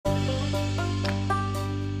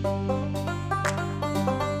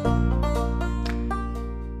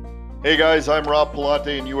Hey guys, I'm Rob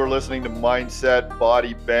Palante, and you are listening to Mindset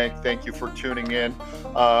Body Bank. Thank you for tuning in.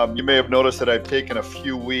 You may have noticed that I've taken a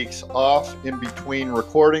few weeks off in between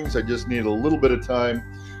recordings. I just need a little bit of time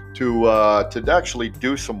to actually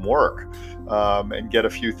do some work and get a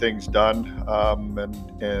few things done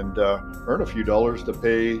and earn a few dollars to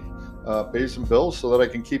pay some bills so that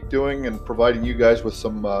I can keep doing and providing you guys with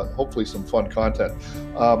some hopefully some fun content.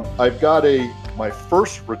 I've got my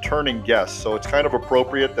first returning guest, so it's kind of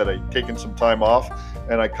appropriate that I've taken some time off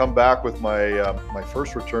and I come back with my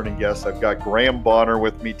first returning guest. I've got Graham Bonner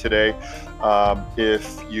with me today.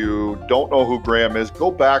 If you don't know who Graham is, go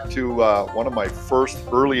back to one of my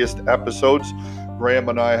earliest episodes. Graham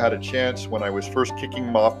and I had a chance when I was first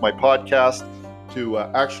kicking off my podcast to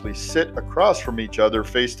actually sit across from each other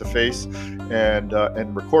face to face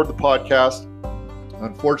and record the podcast.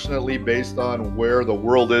 Unfortunately, based on where the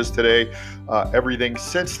world is today, everything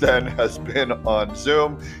since then has been on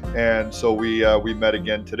Zoom, and so we met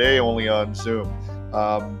again today, only on Zoom.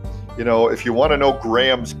 If you want to know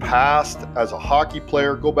Graham's past as a hockey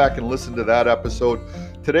player, go back and listen to that episode.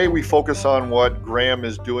 Today, we focus on what Graham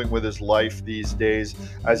is doing with his life these days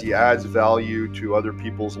as he adds value to other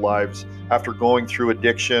people's lives. After going through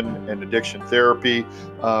addiction and addiction therapy,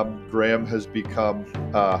 Graham has become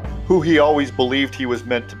who he always believed he was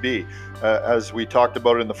meant to be. As we talked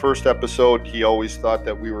about in the first episode, he always thought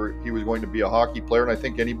that he was going to be a hockey player. And I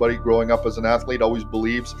think anybody growing up as an athlete always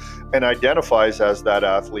believes and identifies as that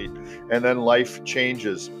athlete. And then life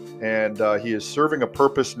changes. And he is serving a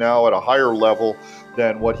purpose now at a higher level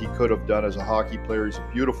than what he could have done as a hockey player. He's a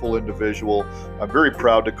beautiful individual. I'm very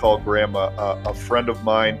proud to call Graham a friend of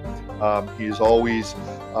mine. He's always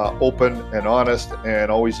open and honest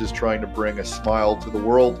and always is trying to bring a smile to the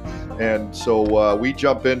world. And so we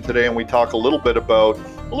jump in today and we talk a little bit about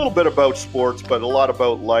sports, but a lot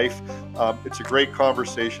about life. It's a great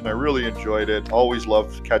conversation. I really enjoyed it. Always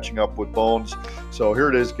love catching up with Bones. So here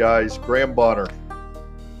it is, guys. Graham Bonner.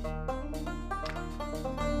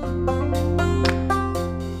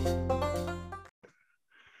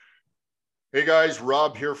 Hey guys,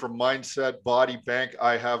 Rob here from Mindset Body Bank.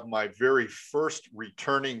 I have my very first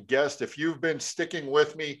returning guest. If you've been sticking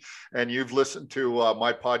with me and you've listened to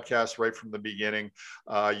my podcast right from the beginning,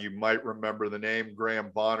 you might remember the name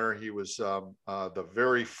Graham Bonner. He was the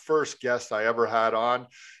very first guest I ever had on.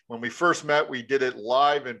 When we first met, we did it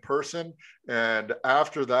live in person. And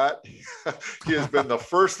after that, he has been the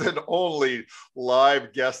first and only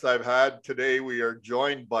live guest I've had. Today, we are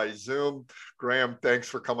joined by Zoom. Graham, thanks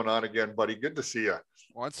for coming on again, buddy. Good to see you.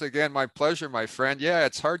 Once again, my pleasure, my friend. Yeah,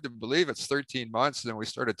 it's hard to believe it's 13 months and we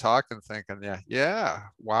started talking, thinking, yeah,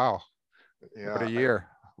 wow. Yeah, what a year.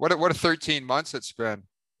 What a 13 months it's been.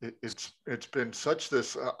 It's been such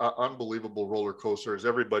this unbelievable roller coaster, as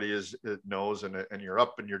everybody knows, and you're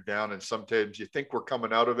up and you're down, and sometimes you think we're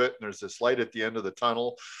coming out of it, and there's this light at the end of the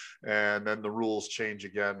tunnel, and then the rules change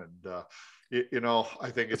again, and I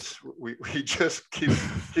think we just keep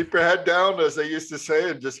your head down, as they used to say,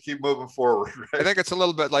 and just keep moving forward. Right? I think it's a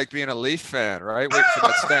little bit like being a Leaf fan, right? Wait for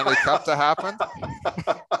that Stanley Cup to happen.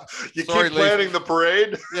 Keep planning the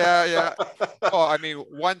parade. Yeah. Oh, I mean,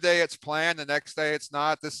 one day it's planned, the next day it's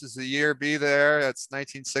not. This is the year. Be there. It's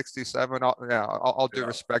 1967. I'll do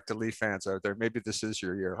respect to Leaf fans out there. Maybe this is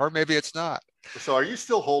your year, or maybe it's not. So, are you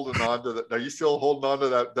still holding on to that? Are you still holding on to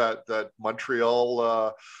that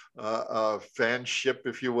Montreal fanship,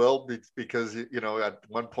 if you will, because at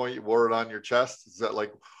one point you wore it on your chest? Is that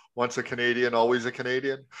like once a Canadian, always a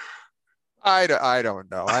Canadian? I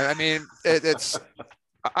don't know. I mean, it's.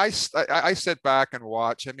 I sit back and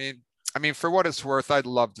watch. I mean, for what it's worth, I'd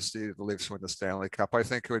love to see the Leafs win the Stanley Cup. I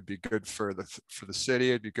think it would be good for the city.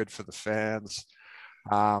 It'd be good for the fans.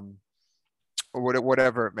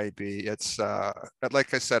 Whatever it may be. It's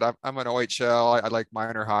like I said, I'm an OHL. I like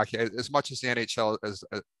minor hockey as much as the NHL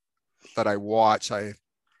that I watch. Like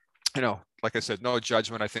I said, no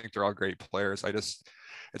judgment. I think they're all great players.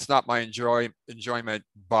 It's not my enjoyment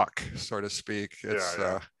buck, so to speak. It's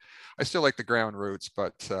I still like the ground roots,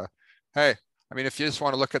 but hey, I mean, if you just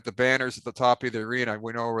want to look at the banners at the top of the arena,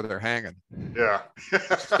 we know where they're hanging. Yeah.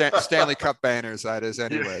 Stanley Cup banners, that is,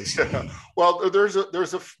 anyways. Yeah. Well, there's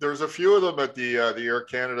a few of them at the Air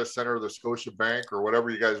Canada Center, the Scotia Bank, or whatever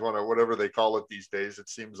you guys want to, whatever they call it these days. It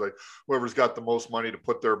seems like whoever's got the most money to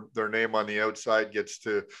put their name on the outside gets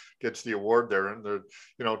the award there. And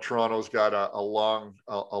Toronto's got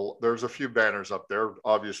there's a few banners up there.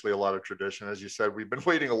 Obviously, a lot of tradition, as you said. We've been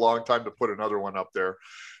waiting a long time to put another one up there.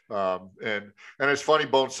 And it's funny,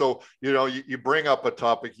 Bones. So you bring up a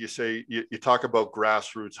topic. You say you talk about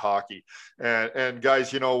grassroots hockey, and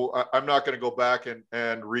guys, I'm not going to go back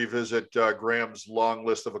and revisit Graham's long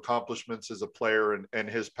list of accomplishments as a player and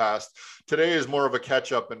his past. Today is more of a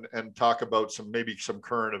catch up and talk about maybe some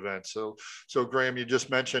current events. So Graham, you just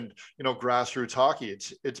mentioned grassroots hockey.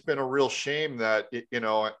 It's been a real shame that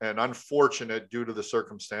and unfortunate due to the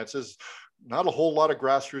circumstances, not a whole lot of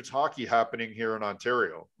grassroots hockey happening here in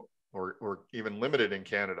Ontario, or even limited in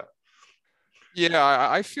Canada. Yeah,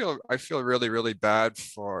 I feel really, really bad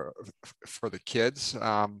for the kids.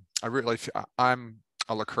 I'm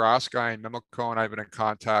a lacrosse guy in Mimico, and I've been in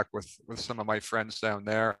contact with some of my friends down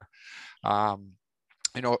there.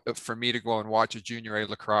 For me to go and watch a junior A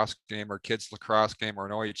lacrosse game or kids lacrosse game or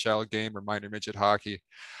an OHL game or minor midget hockey,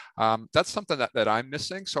 that's something that I'm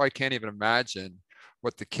missing. So I can't even imagine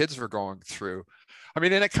what the kids were going through. I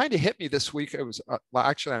mean, and it kind of hit me this week. It was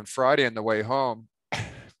actually on Friday on the way home,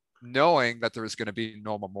 knowing that there was going to be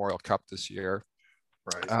no Memorial Cup this year.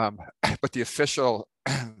 Right. But the official,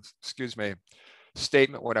 excuse me,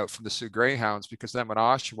 statement went out from the Sioux Greyhounds, because them and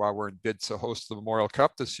Oshawa were in bid to host the Memorial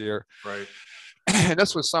Cup this year. Right. And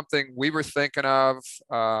this was something we were thinking of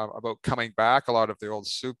about coming back. A lot of the old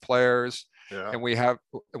Sioux players, yeah. And we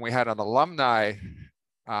had an alumni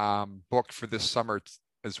booked for this summer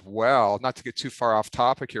as well. Not to get too far off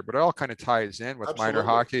topic here, but it all kind of ties in with Absolutely. minor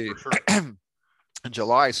hockey Sure. in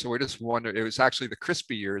July. So we just wondered, it was actually the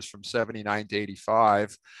crispy years from 79 to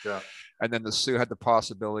 85. Yeah. And then the Sioux had the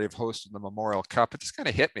possibility of hosting the Memorial Cup. It just kind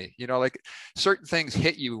of hit me, like certain things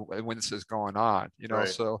hit you when this is going on, Right.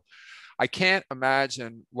 So I can't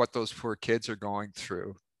imagine what those poor kids are going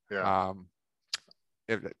through. Yeah.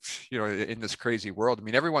 In this crazy world. I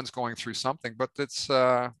mean, everyone's going through something, but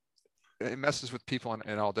it messes with people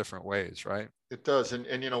in all different ways, right? It does. And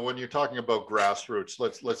when you're talking about grassroots,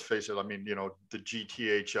 let's face it. I mean, the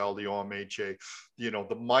GTHL, the OMHA,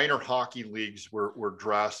 the minor hockey leagues were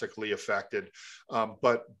drastically affected.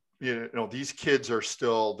 But these kids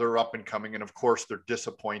they're up and coming, and of course they're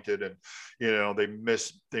disappointed, and they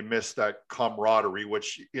miss that camaraderie,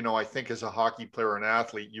 which I think as a hockey player and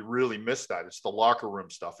athlete, you really miss that. It's the locker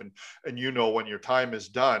room stuff, and when your time is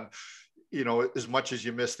done, as much as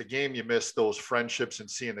you miss the game, you miss those friendships and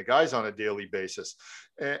seeing the guys on a daily basis.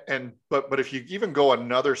 But if you even go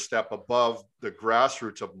another step above the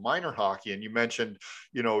grassroots of minor hockey, and you mentioned,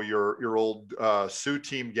 your old Sioux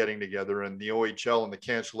team getting together and the OHL and the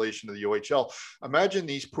cancellation of the OHL. Imagine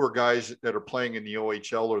these poor guys that are playing in the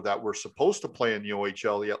OHL, or that were supposed to play in the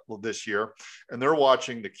OHL this year, and they're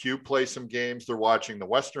watching the Q play some games, they're watching the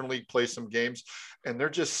Western League play some games, and they're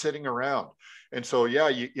just sitting around. And so, yeah,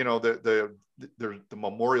 the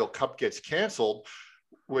Memorial Cup gets canceled,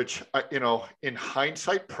 which, in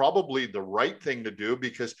hindsight, probably the right thing to do,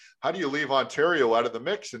 because how do you leave Ontario out of the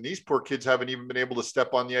mix? And these poor kids haven't even been able to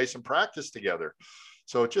step on the ice and practice together.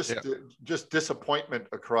 So just disappointment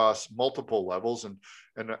across multiple levels, and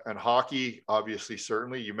hockey, obviously,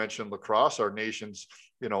 certainly. You mentioned lacrosse, our nation's,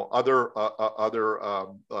 other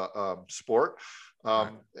sport.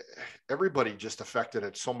 Right. Everybody just affected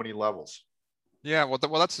at so many levels. Yeah, well,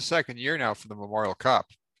 that's the second year now for the Memorial Cup.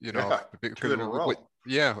 Because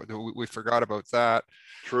we forgot about that.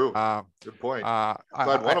 True. Good point.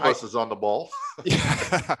 Glad one of us is on the ball.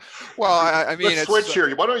 Yeah. Well, I mean, let's switch here.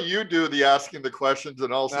 Why don't you do the asking the questions,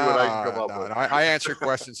 and I'll see what I can come up with. I answer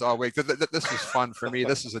questions all week. This is fun for me.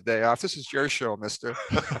 This is a day off. This is your show, mister.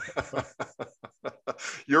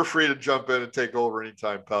 You're free to jump in and take over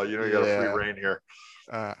anytime, pal. You got a free reign here.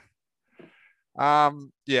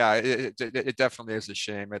 It definitely is a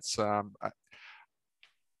shame. It's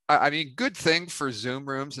I mean, good thing for Zoom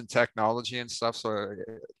rooms and technology and stuff. So it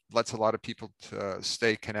lets a lot of people to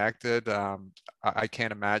stay connected. I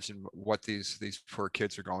can't imagine what these poor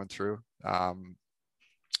kids are going through.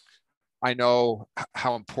 I know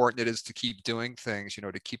how important it is to keep doing things,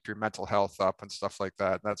 to keep your mental health up and stuff like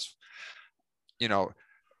that. That's,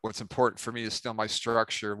 what's important for me is still my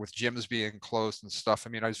structure with gyms being closed and stuff. I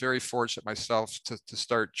mean, I was very fortunate myself to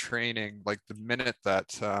start training like the minute that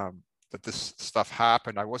this stuff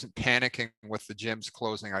happened. I wasn't panicking with the gyms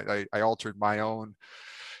closing. I altered my own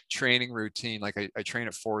training routine. Like I train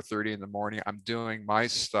at 4:30 in the morning. I'm doing my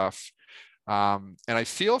stuff. And I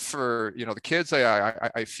feel for, the kids.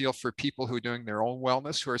 I feel for people who are doing their own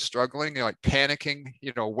wellness, who are struggling, like panicking,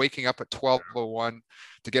 waking up at 12:01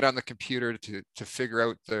 to get on the computer to figure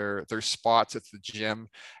out their spots at the gym.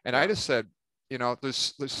 And I just said,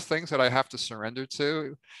 there's things that I have to surrender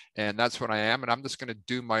to, and that's what I am. And I'm just going to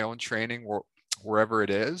do my own training wherever it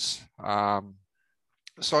is.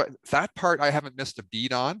 So that part I haven't missed a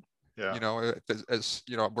beat on. You know, as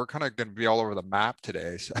you know, we're kind of going to be all over the map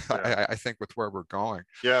today. So I think with where we're going.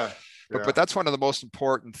 Yeah. But that's one of the most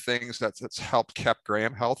important things that's helped kept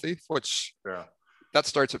Graham healthy, which that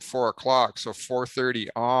starts at 4 o'clock. So 4:30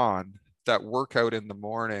 on, that workout in the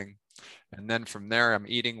morning. And then from there, I'm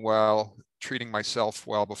eating well, treating myself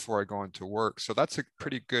well before I go into work. So that's a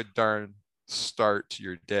pretty good darn start to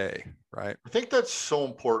your day, right? I think that's so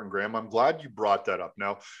important, Graham. I'm glad you brought that up.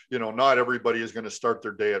 Now, you know, not everybody is going to start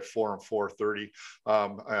their day at 4 and 4:30,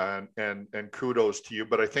 and kudos to you.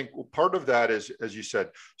 But I think part of that is, as you said,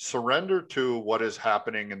 surrender to what is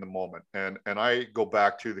happening in the moment. And I go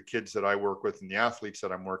back to the kids that I work with and the athletes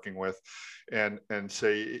that I'm working with, and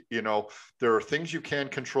say, you know, there are things you can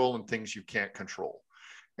control and things you can't control.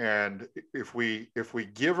 And if we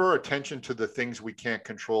give our attention to the things we can't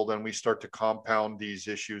control, then we start to compound these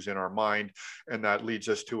issues in our mind, and that leads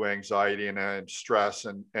us to anxiety and stress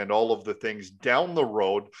and all of the things down the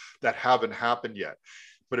road that haven't happened yet.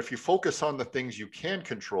 But if you focus on the things you can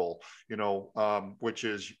control, you know, which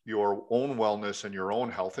is your own wellness and your own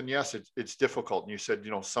health, and yes, it's difficult. And you said,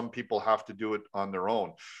 you know, some people have to do it on their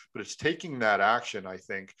own, but it's taking that action, I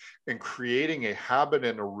think, and creating a habit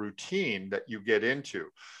and a routine that you get into,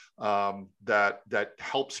 that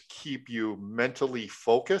helps keep you mentally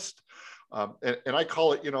focused. And I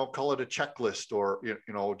call it, you know, call it a checklist, or, you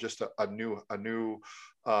know, just a new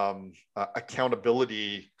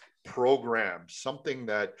accountability program, something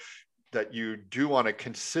that you do on a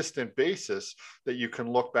consistent basis, that you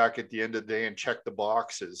can look back at the end of the day and check the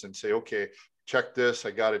boxes and say, okay, check this,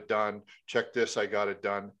 I got it done. Check this, I got it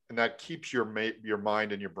done. And that keeps your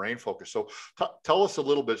mind and your brain focused. So tell us a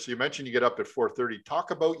little bit. So you mentioned you get up at 4:30.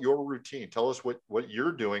 Talk about your routine. Tell us what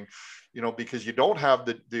you're doing, you know, because you don't have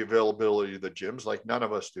the availability of the gyms, like none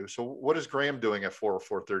of us do. So what is Graham doing at 4 or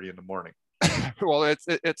 4:30 in the morning? Well,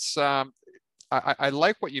 it's I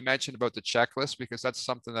like what you mentioned about the checklist, because that's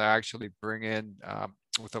something that I actually bring in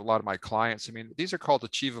with a lot of my clients. I mean, these are called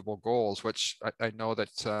achievable goals, which I know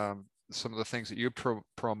that some of the things that you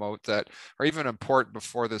promote that are even important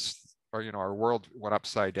before this, or, you know, our world went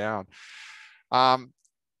upside down.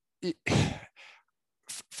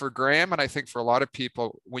 For Graham, and I think for a lot of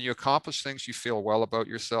people, when you accomplish things, you feel well about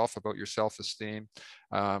yourself, about your self-esteem,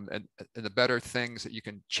 and the better things that you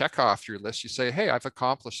can check off your list. You say, hey, I've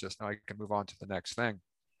accomplished this. Now I can move on to the next thing.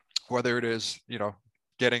 Whether it is, you know,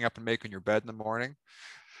 getting up and making your bed in the morning,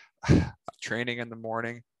 training in the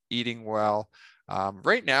morning, eating well.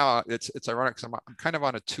 Right now, it's ironic because I'm kind of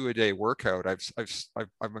on a 2-a-day workout.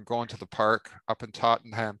 I've been going to the park up in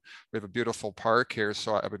Tottenham. We have a beautiful park here,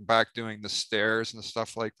 so I've been back doing the stairs and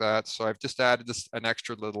stuff like that. So I've just added an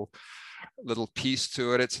extra little piece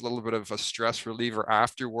to it. It's a little bit of a stress reliever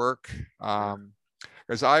after work.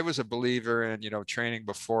 Because I was a believer in, you know, training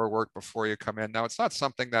before work, before you come in. Now, it's not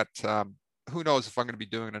something that who knows if I'm going to be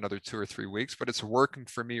doing another 2 or 3 weeks, but it's working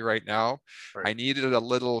for me right now. Right. I needed a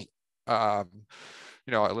little,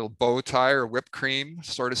 you know, a little bow tie or whipped cream,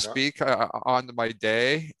 so to speak, on my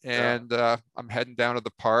day. And I'm heading down to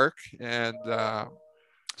the park. And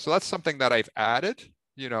so that's something that I've added,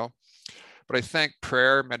 you know, but I think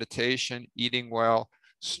prayer, meditation, eating well,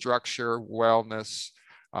 structure, wellness,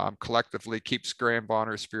 collectively keeps Graham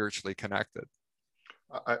Bonner spiritually connected.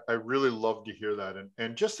 I really love to hear that.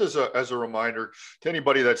 And just as a reminder to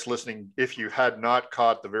anybody that's listening, if you had not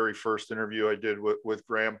caught the very first interview I did with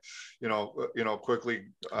Graham, you know, quickly,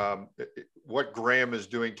 what Graham is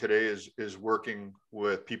doing today is working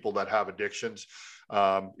with people that have addictions.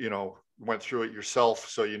 You know, went through it yourself,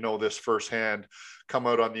 so you know this firsthand, come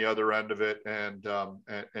out on the other end of it.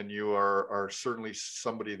 And you are certainly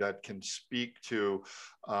somebody that can speak to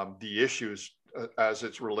the issues as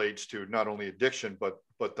it relates to not only addiction, but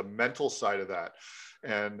the mental side of that.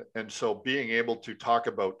 And so being able to talk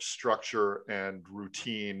about structure and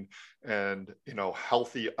routine and, you know,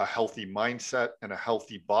 a healthy mindset and a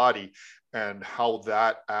healthy body, and how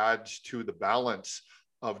that adds to the balance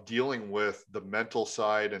of dealing with the mental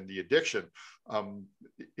side and the addiction.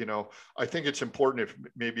 You know, I think it's important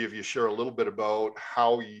if you share a little bit about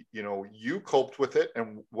how you coped with it,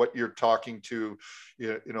 and what you're talking to,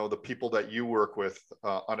 you know, the people that you work with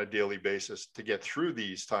on a daily basis to get through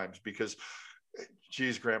these times. Because,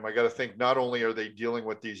 geez, Graham, I got to think, not only are they dealing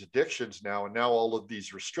with these addictions now, and now all of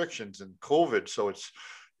these restrictions and COVID, so it's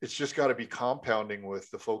just got to be compounding with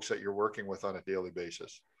the folks that you're working with on a daily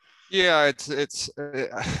basis. Yeah,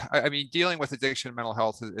 I mean, dealing with addiction and mental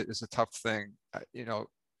health is a tough thing, you know,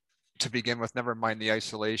 to begin with, never mind the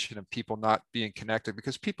isolation of people not being connected,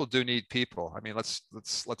 because people do need people. I mean,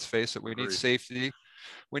 let's face it. We need safety.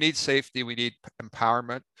 We need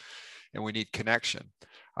empowerment, and we need connection.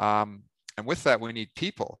 And with that, we need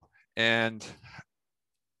people. And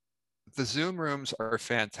the Zoom rooms are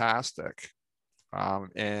fantastic.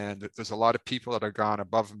 And there's a lot of people that have gone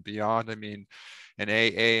above and beyond. I mean, in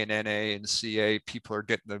AA and NA and CA, people are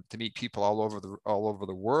getting to meet people all over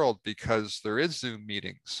the world because there is Zoom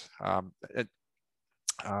meetings.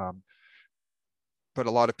 But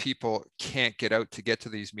a lot of people can't get out to get to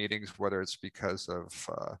these meetings, whether it's because of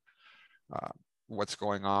what's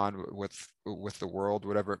going on with the world,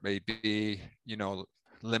 whatever it may be, you know,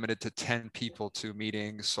 limited to 10 people to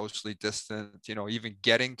meetings, socially distant, you know, even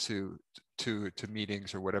getting to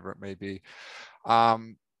meetings or whatever it may be.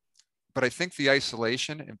 But I think the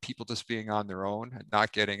isolation and people just being on their own and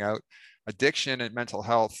not getting out, addiction and mental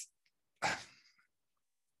health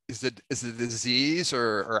is a disease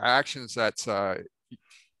or actions that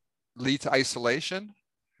lead to isolation.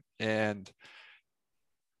 And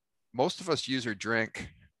most of us use or drink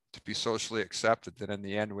to be socially accepted. Then in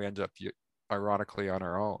the end, we end up ironically on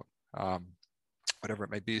our own, whatever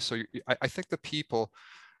it may be. So I think the people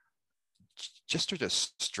just are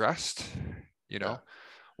just stressed, you know,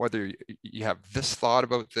 whether you have this thought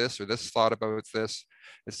about this or this thought about this,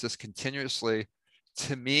 it's just continuously,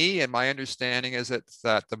 to me, and my understanding is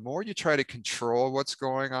that the more you try to control what's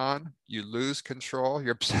going on, you lose control.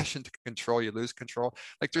 Your obsession to control, you lose control.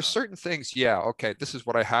 Like there's certain things, yeah, okay, this is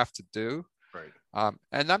what I have to do. Right.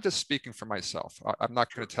 And I'm just speaking for myself. I'm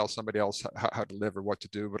not going to tell somebody else how to live or what to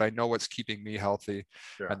do, but I know what's keeping me healthy,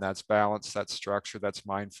 and that's balance, that's structure, that's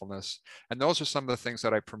mindfulness. And those are some of the things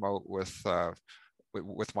that I promote with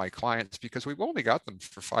my clients, because we've only got them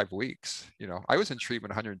for 5 weeks. You know, I was in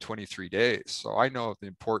treatment 123 days, so I know the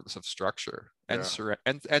importance of structure and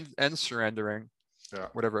and surrendering,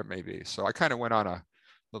 whatever it may be. So I kind of went on a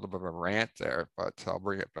little bit of a rant there, but I'll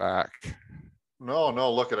bring it back.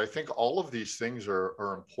 No, look, I think all of these things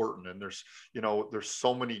are important, and there's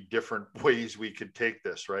so many different ways we could take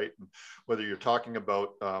this, right? And whether you're talking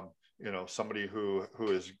about somebody who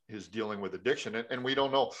is dealing with addiction, and we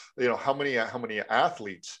don't know, how many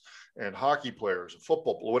athletes and hockey players and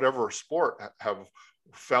football, whatever sport, have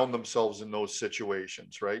found themselves in those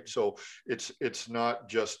situations, right? So it's not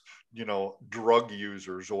just drug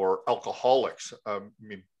users or alcoholics. I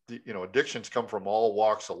mean, addictions come from all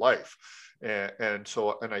walks of life. And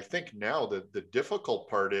so I think now that the difficult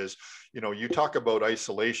part is, you talk about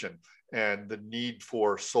isolation and the need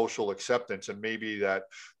for social acceptance, and maybe that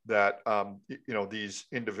these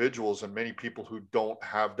individuals and many people who don't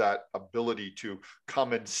have that ability to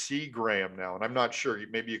come and see Graham now. And I'm not sure,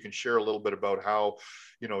 maybe you can share a little bit about how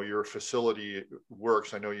your facility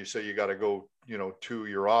works. I know you say you got to go to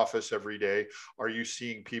your office every day. Are you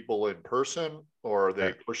seeing people in person, or are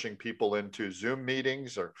they pushing people into Zoom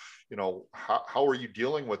meetings? Or how are you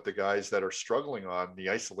dealing with the guys that are struggling on the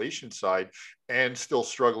isolation side and still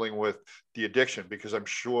struggling with the addiction? Because I'm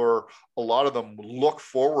sure a lot of them look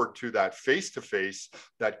forward to that face-to-face,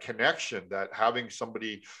 that connection, that having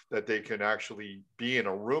somebody that they can actually be in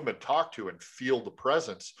a room and talk to and feel the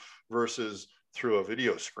presence, versus through a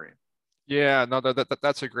video screen. Yeah, no,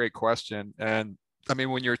 that's a great question. And I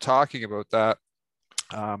mean, when you're talking about that,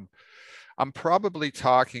 I'm probably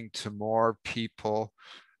talking to more people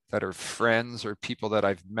that are friends or people that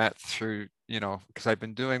I've met through, because I've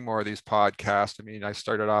been doing more of these podcasts. I mean, I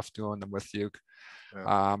started off doing them with you.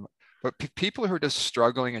 But people who are just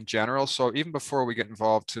struggling in general. So even before we get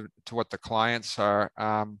involved to what the clients are,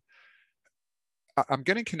 I'm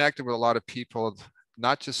getting connected with a lot of people,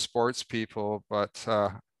 not just sports people, but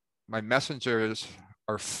my messengers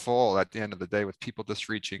are full at the end of the day with people just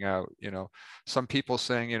reaching out. Some people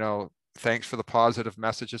saying, thanks for the positive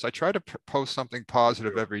messages. I try to post something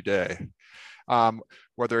positive every day,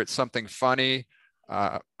 whether it's something funny,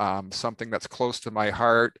 something that's close to my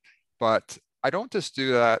heart. But I don't just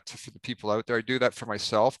do that for the people out there. I do that for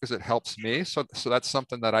myself because it helps me. So that's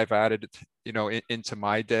something that I've added, into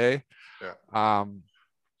my day.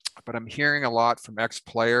 But I'm hearing a lot from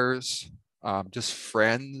ex-players, just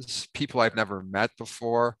friends, people I've never met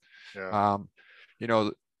before,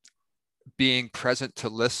 being present to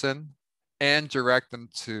listen and direct them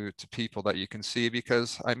to people that you can see.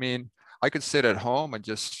 Because I mean, I could sit at home and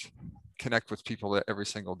just connect with people every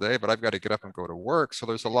single day, but I've got to get up and go to work. So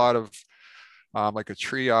there's a lot of like a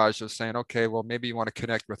triage of saying, okay, well, maybe you want to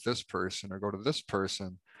connect with this person or go to this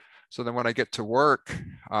person. So then when I get to work,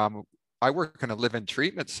 I work in a live-in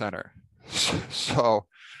treatment center. So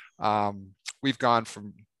we've gone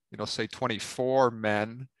from, say 24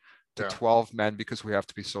 men to 12 men because we have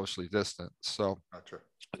to be socially distant. So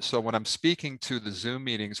when I'm speaking to the Zoom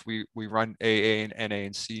meetings, we run AA and NA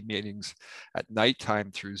and C meetings at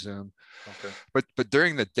nighttime through Zoom. But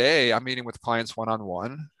during the day, I'm meeting with clients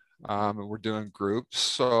one-on-one. And we're doing groups.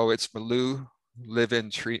 So it's Malou live-in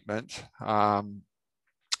treatment.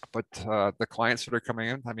 But the clients that are coming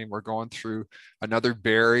in, I mean, we're going through another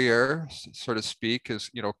barrier, so to speak, is,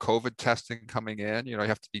 COVID testing coming in. You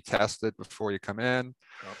have to be tested before you come in.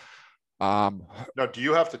 Yep. Um, Now, do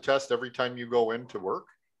you have to test every time you go into work,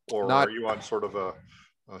 or not are you on sort of a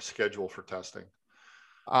schedule for testing?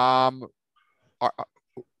 um,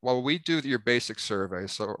 well, we do your basic survey.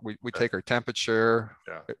 So we Okay. take our temperature.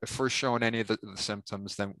 Yeah. If we're showing any of the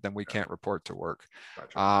symptoms, then we can't report to work.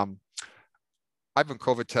 Gotcha. I've been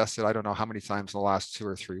COVID tested, I don't know how many times in the last 2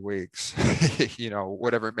 or 3 weeks,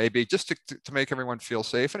 whatever it may be, just to make everyone feel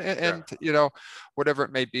safe. And whatever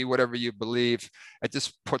it may be, whatever you believe, it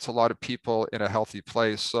just puts a lot of people in a healthy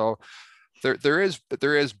place. So there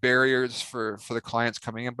is barriers for the clients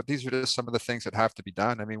coming in, but these are just some of the things that have to be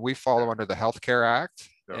done. I mean, we follow under the Healthcare Act,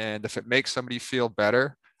 and if it makes somebody feel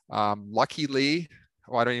better, luckily,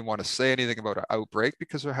 well, I don't even want to say anything about an outbreak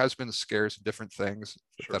because there has been scares and different things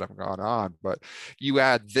that have gone on. But you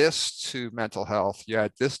add this to mental health, you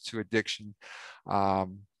add this to addiction,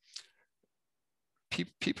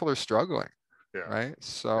 people are struggling, right?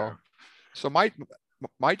 So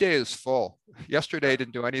my day is full. Yesterday I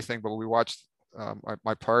didn't do anything, but we watched.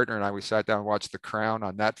 My partner and I, we sat down and watched The Crown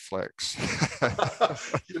on Netflix.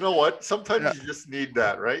 You know what? Sometimes you just need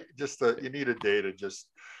that, right? You need a day to just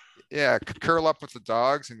curl up with the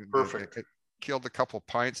dogs and perfect. Killed a couple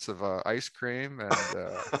pints of ice cream, and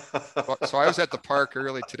so I was at the park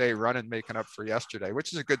early today running, making up for yesterday,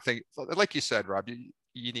 which is a good thing. Like you said, Rob,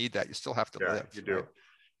 you need that. You still have to live. You do.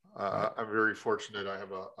 Right? I'm very fortunate. I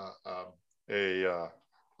have a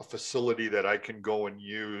facility that I can go and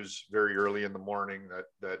use very early in the morning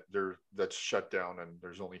that's shut down, and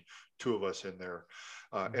there's only 2 of us in there.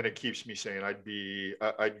 And it keeps me sane.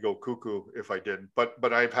 I'd go cuckoo if I didn't,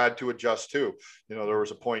 but I've had to adjust too. There was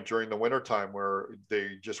a point during the wintertime where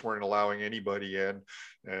they just weren't allowing anybody in.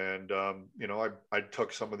 And, I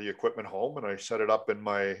took some of the equipment home and I set it up in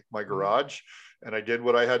my garage, and I did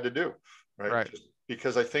what I had to do. Right. Just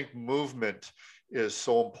because I think movement is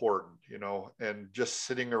so important, and just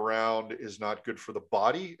sitting around is not good for the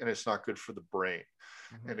body and it's not good for the brain.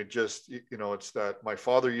 And it just, it's that my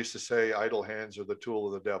father used to say, idle hands are the tool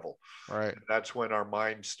of the devil. Right. And that's when our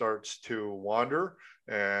mind starts to wander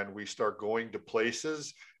and we start going to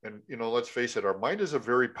places. And, let's face it, our mind is a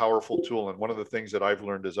very powerful tool. And one of the things that I've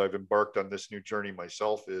learned as I've embarked on this new journey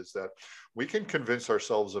myself is that we can convince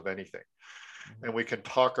ourselves of anything. And we can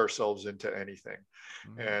talk ourselves into anything.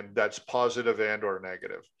 And that's positive and or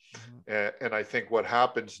negative. And I think what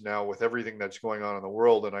happens now with everything that's going on in the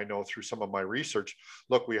world, and I know through some of my research,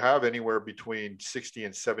 look, we have anywhere between 60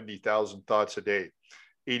 and 70,000 thoughts a day.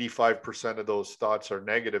 85% of those thoughts are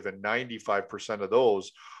negative, and 95% of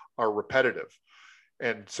those are repetitive.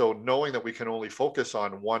 And so knowing that we can only focus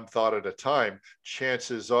on one thought at a time,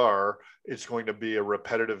 chances are it's going to be a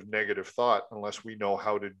repetitive negative thought unless we know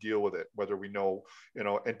how to deal with it, whether we know,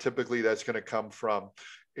 and typically that's going to come from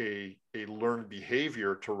a learned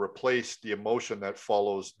behavior to replace the emotion that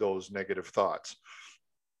follows those negative thoughts.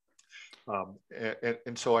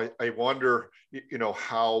 And so I wonder,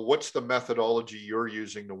 what's the methodology you're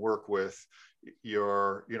using to work with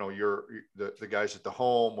the guys at the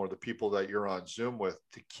home or the people that you're on Zoom with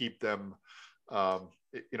to keep them, try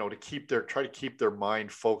to keep their mind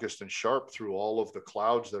focused and sharp through all of the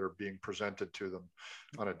clouds that are being presented to them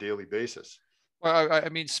on a daily basis. Well, I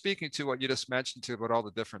mean, speaking to what you just mentioned too about all the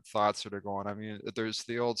different thoughts that are going, I mean, there's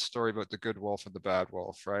the old story about the good wolf and the bad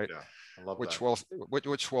wolf, right? Yeah, I love which that. wolf,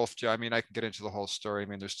 which wolf? I mean, I can get into the whole story. I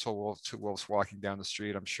mean, there's two wolves walking down the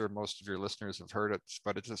street. I'm sure most of your listeners have heard it,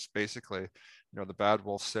 but it's just basically, the bad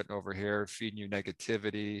wolf sitting over here feeding you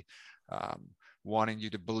negativity, wanting you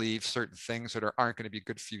to believe certain things that aren't going to be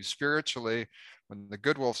good for you spiritually, when the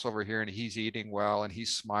good wolf's over here and he's eating well and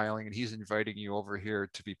he's smiling and he's inviting you over here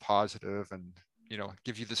to be positive and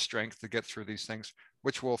give you the strength to get through these things.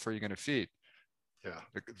 Which wolf are you going to feed? Yeah,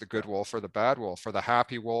 the good wolf or the bad wolf? Or the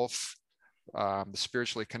happy wolf, the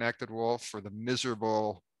spiritually connected wolf, or the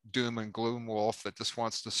miserable doom and gloom wolf that just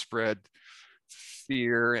wants to spread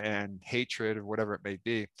fear and hatred or whatever it may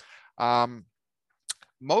be?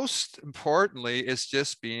 Most importantly is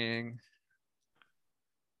just being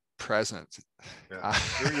present. Yeah.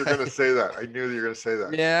 I knew you were going to say that. I knew you were going to say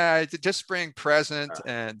that. Yeah, just being present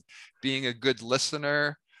and being a good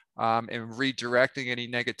listener, and redirecting any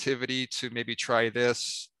negativity to maybe try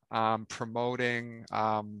this, promoting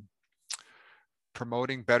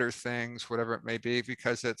better things, whatever it may be,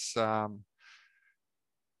 because it's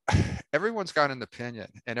everyone's got an opinion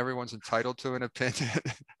and everyone's entitled to an opinion.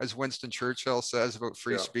 As Winston Churchill says about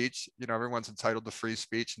free Yeah. speech, everyone's entitled to free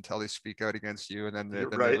speech until they speak out against you, and then they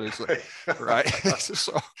Right. lose it. Right.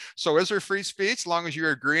 So is there free speech? As long as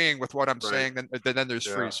you're agreeing with what I'm Right. saying, then there's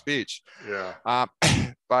Yeah. free speech. Yeah.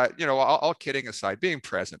 But all kidding aside, being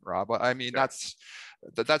present, Rob, I mean, Yeah.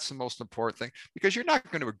 that's the most important thing, because you're not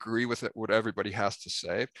going to agree with it, what everybody has to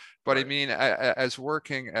say. But Right. I mean, as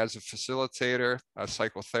working as a facilitator, a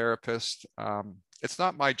psychotherapist, it's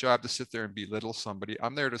not my job to sit there and belittle somebody.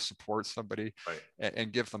 I'm there to support somebody, Right.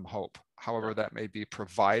 and give them hope, however Yeah. that may be.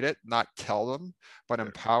 Provide it, not tell them, but Yeah.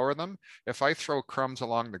 empower them. If I throw crumbs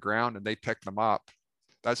along the ground and they pick them up,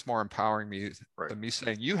 that's more empowering me Right. than me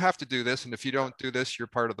saying, you have to do this, and if you don't do this, you're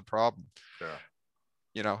part of the problem. Yeah.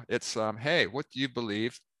 It's hey, what do you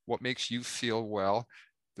believe? What makes you feel well?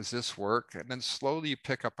 Does this work? And then slowly you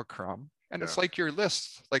pick up a crumb. And it's Yeah. like your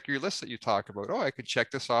list that you talk about. Oh, I could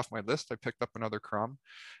check this off my list. I picked up another crumb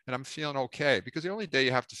and I'm feeling okay, because the only day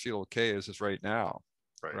you have to feel okay is right now.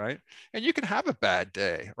 Right. Right. And you can have a bad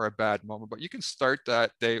day or a bad moment, but you can start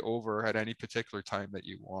that day over at any particular time that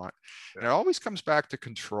you want. Yeah. And it always comes back to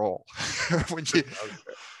control. When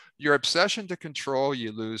your obsession to control,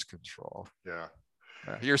 you lose control. Yeah.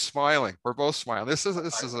 You're smiling. We're both smiling. This is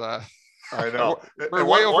I know. We're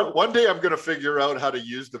way over. One day I'm going to figure out how to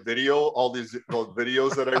use the video, all these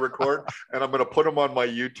videos that I record, and I'm going to put them on my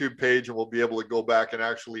YouTube page, and we'll be able to go back and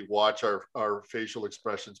actually watch our facial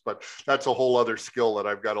expressions. But that's a whole other skill that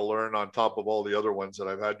I've got to learn on top of all the other ones that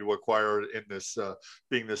I've had to acquire in this,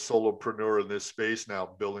 being this solopreneur in this space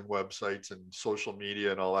now, building websites and social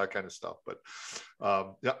media and all that kind of stuff. But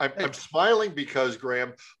I'm smiling because,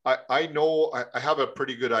 Graham, I know I have a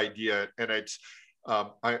pretty good idea, and it's,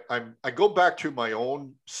 I go back to my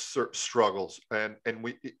own struggles, and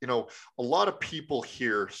we, a lot of people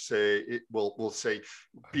here will say,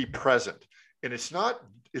 be present, and it's not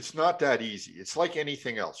that easy. It's like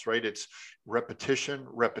anything else, right? It's repetition,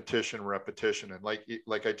 repetition, repetition, and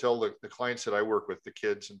like I tell the clients that I work with, the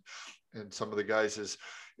kids and some of the guys, is,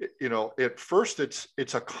 at first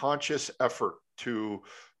it's a conscious effort to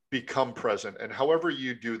become present. And however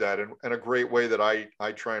you do that, and a great way that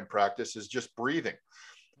I try and practice is just breathing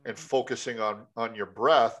and focusing on your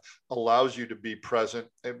breath allows you to be present.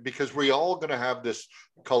 And because we all going to have this,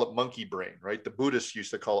 call it monkey brain, right? The Buddhists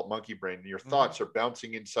used to call it monkey brain. And your thoughts are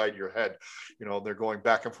bouncing inside your head. They're going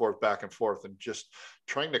back and forth, and just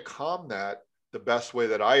trying to calm that the best way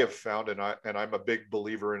that I have found, and I'm a big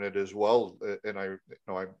believer in it as well. And I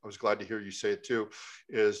was glad to hear you say it too,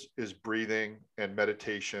 is breathing and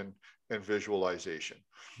meditation and visualization.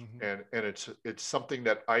 And it's something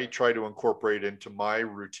that I try to incorporate into my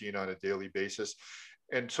routine on a daily basis.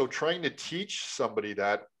 And so trying to teach somebody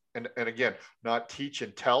that, and again, not teach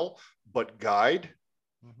and tell, but guide.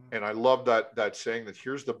 And I love that saying that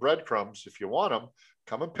here's the breadcrumbs. If you want them,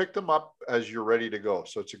 come and pick them up as you're ready to go.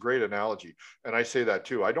 So it's a great analogy. And I say that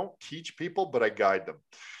too. I don't teach people, but I guide them,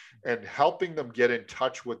 and helping them get in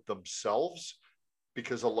touch with themselves.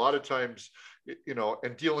 Because a lot of times,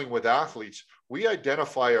 and dealing with athletes, we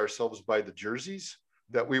identify ourselves by the jerseys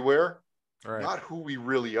that we wear, right, not who we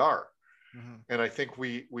really are. And I think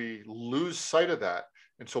we lose sight of that.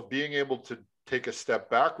 And so being able to take a step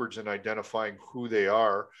backwards and identifying who they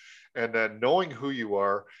are, and then knowing who you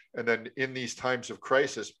are, and then in these times of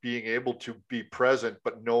crisis, being able to be present,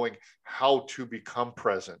 but knowing how to become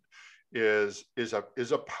present is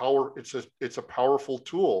a powerful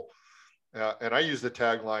tool. And I use the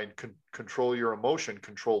tagline, control your emotion,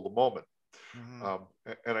 control the moment.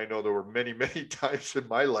 And I know there were many, many times in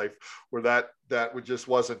my life where that just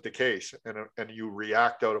wasn't the case, and you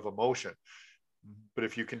react out of emotion. But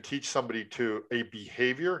if you can teach somebody a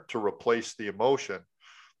behavior to replace the emotion,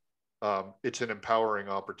 it's an empowering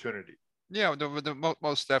opportunity. Yeah,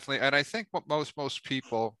 most definitely. And I think what most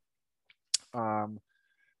people,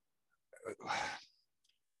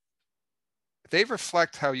 they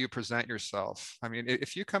reflect how you present yourself. I mean,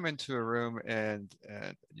 if you come into a room and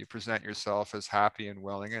you present yourself as happy and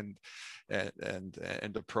willing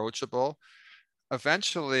and approachable,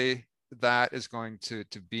 eventually that is going to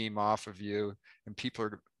beam off of you, and people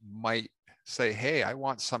might say, hey, I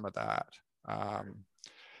want some of that.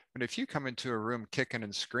 But if you come into a room kicking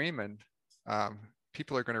and screaming,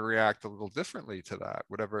 people are going to react a little differently to that,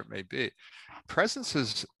 whatever it may be. Presence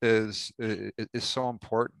is so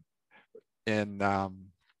important. And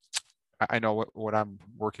I know when I'm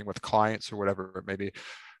working with clients or whatever it may be,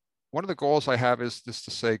 one of the goals I have is just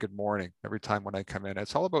to say good morning every time when I come in.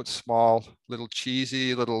 It's all about small, little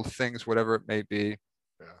cheesy little things, whatever it may be.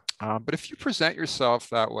 But if you present yourself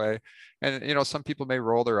that way, and some people may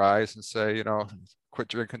roll their eyes and say, quit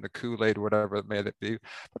drinking the Kool-Aid, whatever it may be,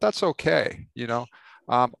 but that's okay.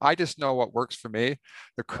 I just know what works for me.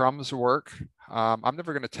 The crumbs work. I'm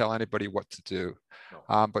never going to tell anybody what to do.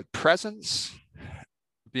 But presence,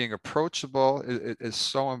 being approachable is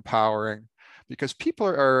so empowering, because people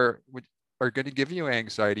are going to give you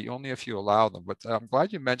anxiety only if you allow them. But I'm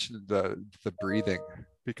glad you mentioned the breathing,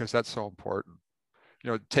 because that's so important.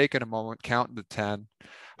 Taking a moment, counting to 10.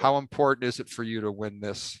 How important is it for you to win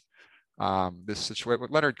this situation? What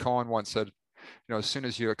Leonard Cohen once said, as soon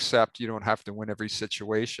as you accept you don't have to win every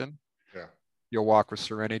situation, you'll walk with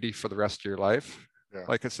serenity for the rest of your life.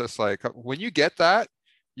 Like, it's just like, when you get that,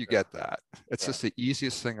 you get that. It's just the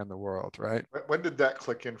easiest thing in the world, right? When did that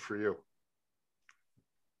click in for you?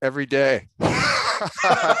 Every day.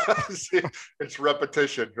 See, it's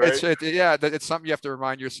repetition, right? It's something you have to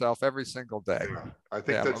remind yourself every single day. I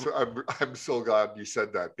think I'm so glad you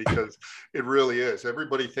said that, because it really is.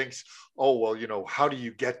 Everybody thinks, oh, well, how do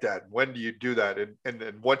you get that? When do you do that?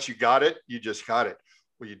 And once you got it, you just got it.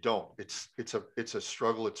 Well, you don't. It's a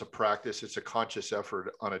struggle. It's a practice. It's a conscious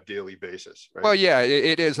effort on a daily basis. Right? Well, yeah,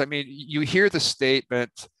 it is. I mean, you hear the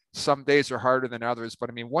statement, some days are harder than others, but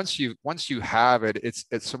I mean, once you have it, it's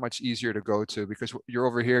so much easier to go to, because you're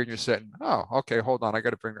over here and you're sitting, oh, okay, hold on, I got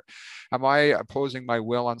to bring her. Am I opposing my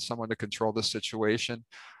will on someone to control the situation?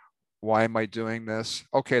 Why am I doing this?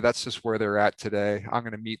 Okay, that's just where they're at today. I'm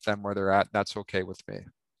going to meet them where they're at. And that's okay with me.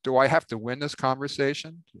 Do I have to win this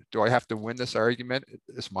conversation? Do I have to win this argument?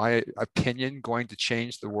 Is my opinion going to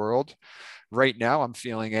change the world? Right now, I'm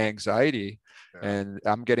feeling anxiety and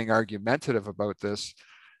I'm getting argumentative about this.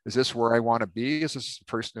 Is this where I want to be? Is this the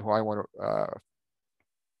person who I want to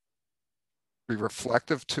be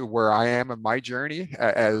reflective to where I am in my journey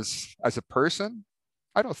as a person?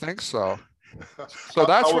 I don't think so. So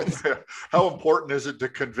how important is it to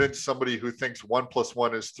convince somebody who thinks 1 +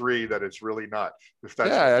 1 is 3 that it's really not? That's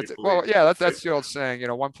the old saying.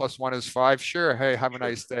 1 + 1 is 5. Sure. Hey, have a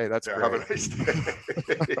nice day. That's great. Have a nice day.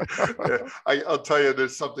 I'll tell you,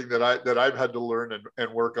 there's something that I've had to learn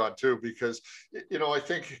and work on too, because I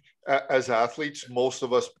think as athletes, most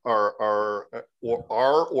of us are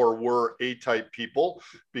or were A-type people,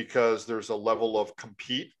 because there's a level of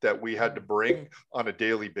compete that we had to bring on a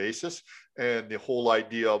daily basis. And the whole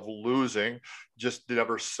idea of losing just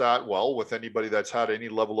never sat well with anybody that's had any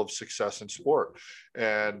level of success in sport.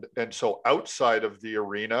 And so outside of the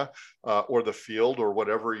arena or the field, or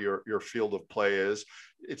whatever your field of play is,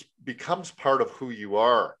 it becomes part of who you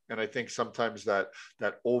are. And I think sometimes that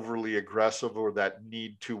overly aggressive, or that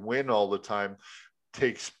need to win all the time,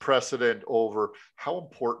 takes precedent over how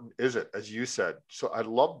important is it, as you said. So I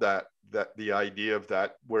love that the idea of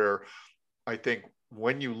that, where I think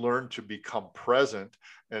when you learn to become present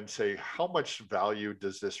and say, how much value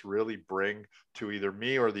does this really bring to either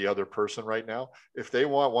me or the other person right now? If they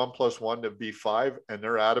want 1 + 1 to be 5 and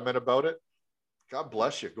they're adamant about it, God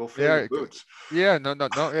bless you. Go fill your boots. Yeah, no.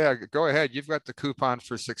 Yeah, go ahead. You've got the coupon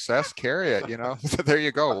for success. Carry it. There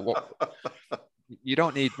you go. Well, you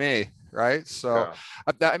don't need me, right? So,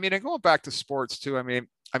 I mean, and going back to sports too. I mean,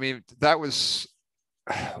 that was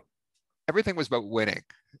everything was about winning.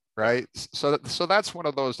 Right. So that's one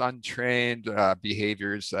of those untrained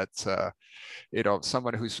behaviors that,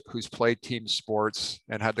 someone who's played team sports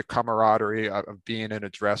and had the camaraderie of being in a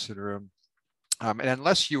dressing room. And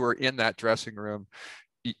unless you were in that dressing room,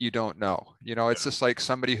 you don't know. It's just like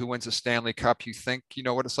somebody who wins a Stanley Cup. You think you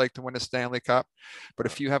know what it's like to win a Stanley Cup, but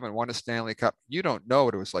if you haven't won a Stanley Cup, you don't know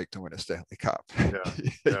what it was like to win a Stanley Cup.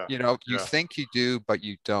 You think you do, but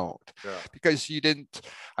you don't, because you didn't.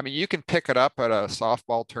 I mean, you can pick it up at a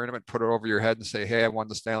softball tournament, put it over your head and say, hey, I won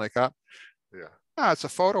the Stanley Cup. It's a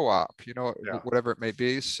photo op, whatever it may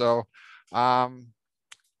be. So I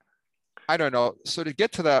don't know. So to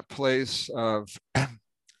get to that place of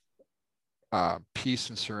peace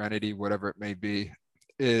and serenity, whatever it may be,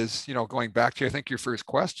 is, going back to, I think, your first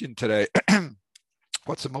question today,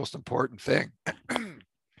 what's the most important thing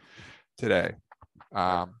today?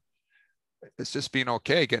 It's just being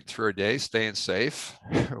okay, getting through a day, staying safe,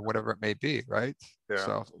 whatever it may be, right?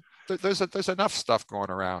 So there's enough stuff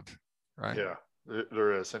going around, right?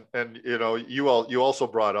 There is. And you also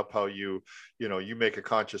brought up how you make a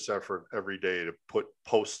conscious effort every day to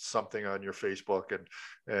post something on your Facebook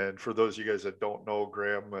And for those of you guys that don't know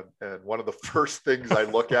Graham, and one of the first things I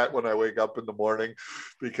look at when I wake up in the morning,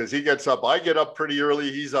 because he gets up, I get up pretty early.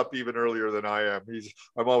 He's up even earlier than I am.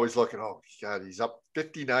 I'm always looking, oh God, he's up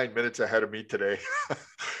 59 minutes ahead of me today.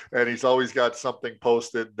 And he's always got something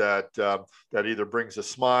posted that that either brings a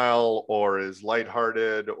smile or is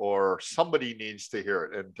lighthearted, or somebody needs to hear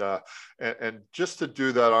it. And just to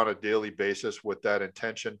do that on a daily basis with that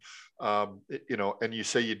intention, you know, and you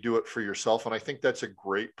say you do it for yourself. And I think that's a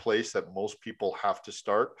great place that most people have to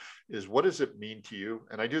start, is what does it mean to you?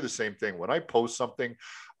 And I do the same thing. When I post something,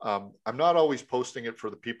 I'm not always posting it for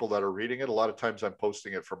the people that are reading it. A lot of times I'm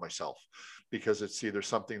posting it for myself, because it's either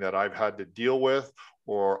something that I've had to deal with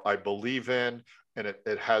or I believe in, and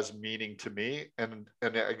it has meaning to me. And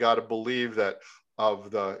I got to believe that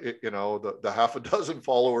of the, you know, the half a dozen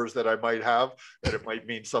followers that I might have, that it might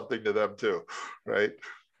mean something to them too. Right.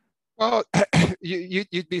 Well,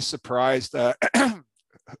 you'd be surprised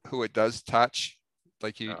who it does touch.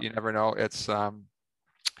 Like you never know. It's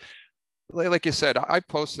like you said, I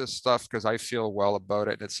post this stuff because I feel well about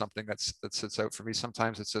it, and it's something that sits out for me.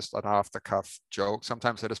 Sometimes it's just an off the cuff joke.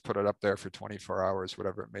 Sometimes I just put it up there for 24 hours,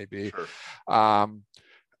 whatever it may be. Sure.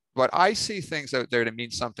 But I see things out there to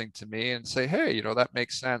mean something to me and say, hey, you know, that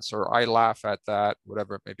makes sense, or I laugh at that,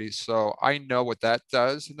 whatever it may be. So I know what that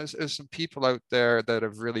does. And there's some people out there that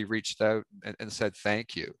have really reached out and said,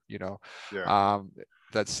 thank you, you know,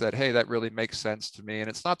 that said, hey, that really makes sense to me. And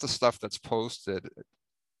it's not the stuff that's posted,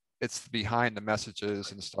 it's behind the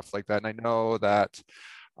messages and stuff like that. And I know that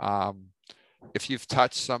if you've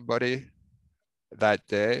touched somebody that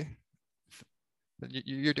day,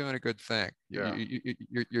 you're doing a good thing.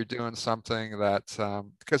 You're doing something that,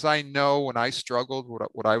 because I know when I struggled,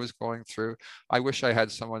 what I was going through, I wish I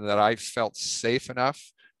had someone that I felt safe enough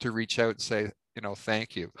to reach out and say, you know,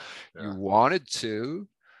 thank you. You wanted to,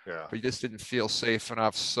 but you just didn't feel safe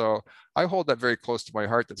enough. So I hold that very close to my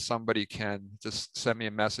heart, that somebody can just send me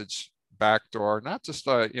a message backdoor, not just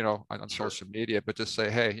you know, on social media, but just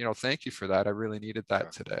say, hey, you know, thank you for that. I really needed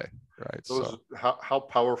that today. Right. Those, so how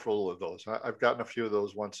powerful are those? I've gotten a few of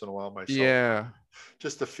those once in a while myself. Yeah.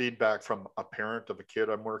 Just the feedback from a parent of a kid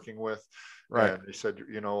I'm working with. Right. And they said,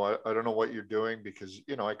 you know, I don't know what you're doing, because,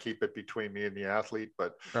 you know, I keep it between me and the athlete,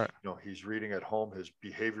 but, you know, he's reading at home, his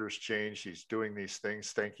behavior's changed, he's doing these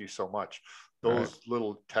things. Thank you so much. Those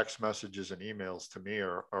little text messages and emails to me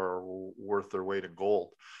are worth their weight in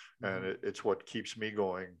gold. And it's what keeps me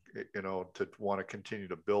going, you know, to want to continue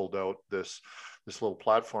to build out this little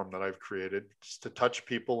platform that I've created, just to touch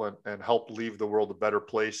people and help leave the world a better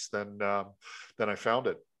place than I found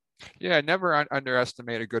it. Yeah, never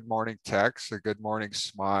underestimate a good morning text, a good morning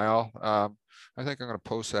smile. I think I'm going to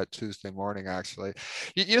post that Tuesday morning, actually.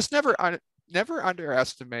 You just never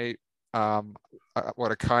underestimate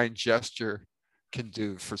what a kind gesture can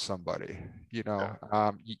do for somebody. You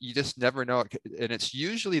know, you just never know. And it's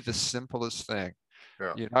usually the simplest thing.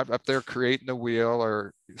 You know, up there creating a wheel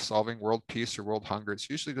or solving world peace or world hunger. It's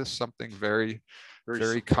usually just something very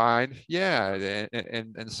kind. Yeah.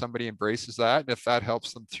 And somebody embraces that. And if that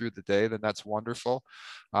helps them through the day, then that's wonderful.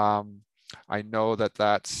 I know that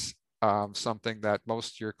that's something that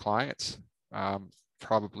most of your clients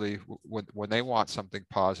probably, when they want something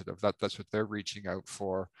positive, that's what they're reaching out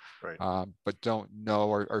for, but don't know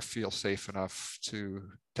or feel safe enough to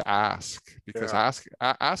ask, because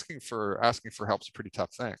asking for help is a pretty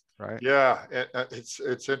tough thing, right? Yeah,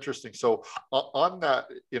 it's interesting. So on that,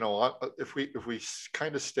 you know, if we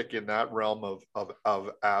kind of stick in that realm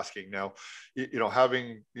of asking now, you know,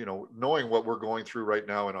 having, you know, knowing what we're going through right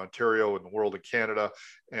now in Ontario and the world of Canada,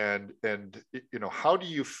 and you know, how do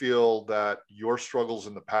you feel that your struggles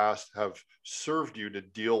in the past have served you to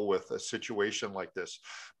deal with a situation like this?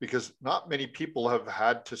 Because not many people have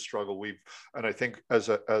had to struggle. And I think as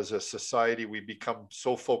a society, we become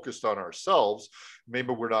so focused on ourselves.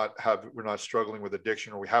 Maybe we're not struggling with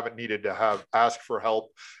addiction, or we haven't needed to ask for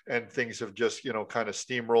help, and things have just, you know, kind of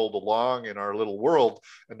steamrolled along in our little world.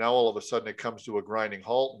 And now all of a sudden it comes to a grinding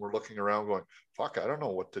halt, and we're looking around going, fuck, I don't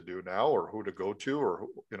know what to do now, or who to go to, or,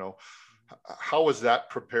 you know, how was that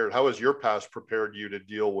prepared? How has your past prepared you to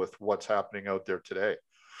deal with what's happening out there today?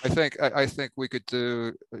 I think we could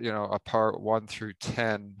do, you know, a part 1 through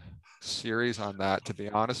 10 series on that, to be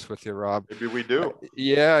honest with you, Rob. Maybe we do.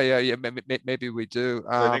 Yeah. Maybe we do.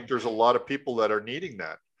 I think there's a lot of people that are needing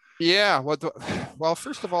that. Yeah. Well,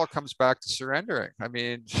 first of all, it comes back to surrendering. I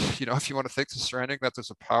mean, you know, if you want to think of surrendering, that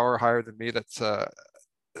there's a power higher than me that's,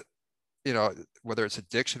 you know, whether it's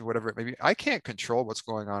addiction, whatever it may be, I can't control what's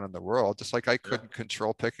going on in the world. Just like I couldn't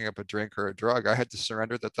control picking up a drink or a drug. I had to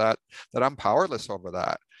surrender that I'm powerless over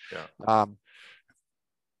that. Yeah.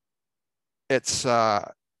 It's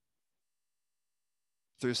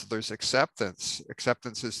there's acceptance.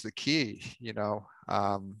 Acceptance is the key.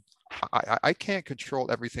 I can't control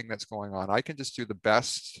everything that's going on. I can just do the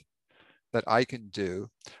best that I can do.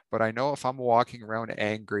 But I know if I'm walking around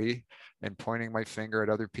angry and pointing my finger at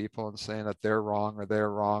other people and saying that they're wrong or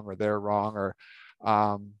they're wrong or they're wrong, or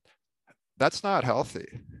that's not healthy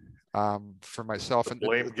for myself. The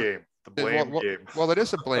blame game. The blame game. Well, it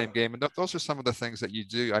is a blame game. And those are some of the things that you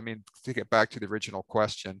do. I mean, to get back to the original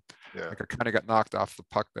question, like I kind of got knocked off the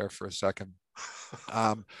puck there for a second.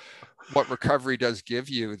 What recovery does give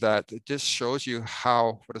you, that it just shows you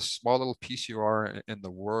what a small little piece you are in the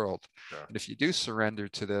world. And if you do surrender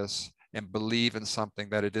to this and believe in something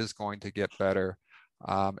that it is going to get better,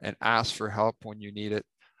 and ask for help when you need it,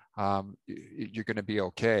 you're going to be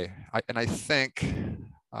okay. I think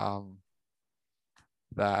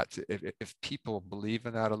that if people believe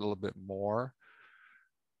in that a little bit more,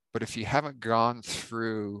 but if you haven't gone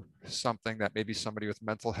through something that maybe somebody with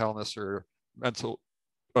mental illness or mental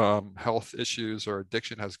health issues or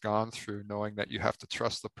addiction has gone through, knowing that you have to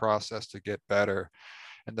trust the process to get better,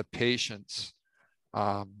 and the patience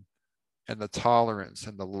and the tolerance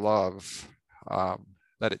and the love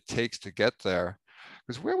that it takes to get there.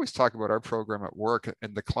 Because we always talk about our program at work,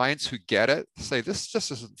 and the clients who get it say, this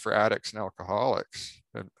just isn't for addicts and alcoholics.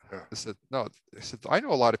 And I said, no, I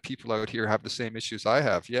know a lot of people out here have the same issues I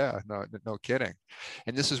have. Yeah, no kidding.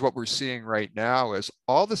 And this is what we're seeing right now, is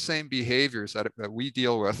all the same behaviors that we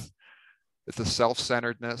deal with the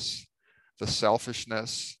self-centeredness, the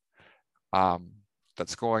selfishness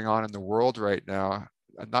that's going on in the world right now.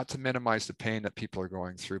 Not to minimize the pain that people are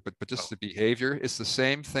going through, but just the behavior is the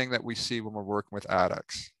same thing that we see when we're working with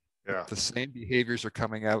addicts. The same behaviors are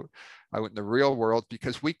coming out in the real world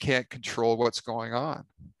because we can't control what's going on.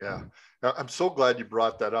 I'm so glad you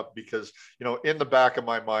brought that up, because in the back of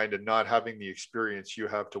my mind, and not having the experience you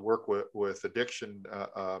have to work with addictions,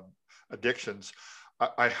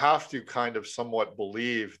 I have to kind of somewhat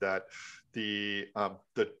believe that the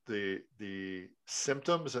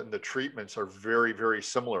symptoms and the treatments are very, very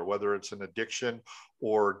similar, whether it's an addiction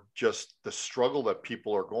or just the struggle that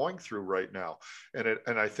people are going through right now. And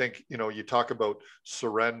I think, you talk about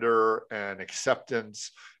surrender and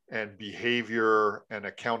acceptance and behavior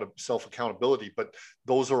and self-accountability, but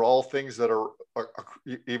those are all things that are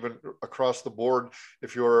even across the board.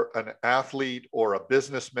 If you're an athlete or a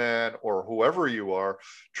businessman or whoever you are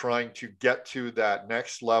trying to get to that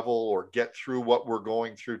next level or get through what we're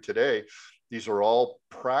going through today, these are all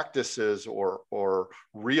practices or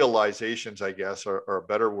realizations, I guess, are a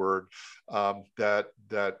better word, that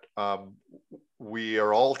we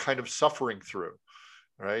are all kind of suffering through,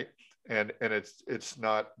 right? And it's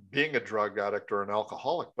not being a drug addict or an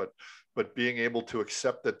alcoholic, but being able to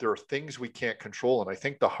accept that there are things we can't control. And I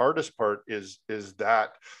think the hardest part is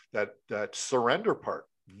that surrender part.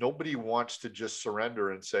 Nobody wants to just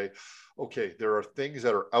surrender and say, okay, there are things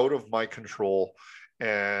that are out of my control,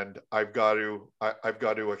 and I've got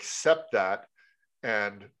to accept that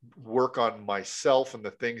and work on myself and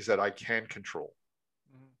the things that I can control.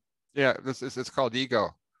 Yeah, it's called ego.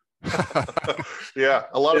 Yeah,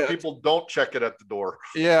 a lot of people don't check it at the door.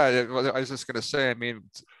 Yeah, I was just going to say, I mean,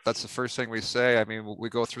 that's the first thing we say. I mean, we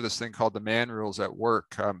go through this thing called the man rules at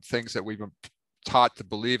work, things that we've been taught to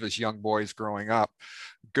believe as young boys growing up,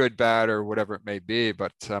 good, bad, or whatever it may be.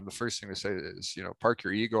 But the first thing we say is, park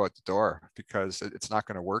your ego at the door, because it's not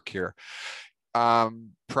going to work here.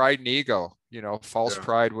 Pride and ego, false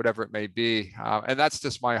pride, whatever it may be. And that's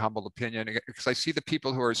just my humble opinion, because I see the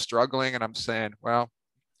people who are struggling and I'm saying, well,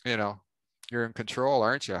 you're in control,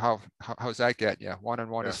 aren't you? How's that getting you? 1 and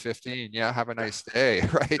 1 is 15. Yeah, have a nice day,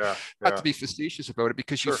 right? Not to be facetious about it,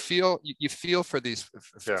 because you feel for these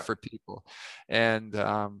for people, and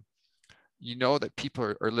that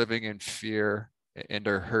people are living in fear and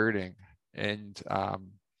are hurting, and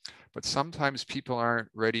but sometimes people aren't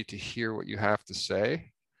ready to hear what you have to say.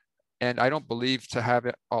 And I don't believe to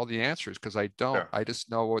have all the answers, because I don't. I just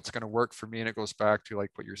know what's going to work for me. And it goes back to like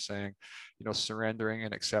what you're saying, surrendering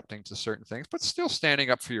and accepting to certain things, but still standing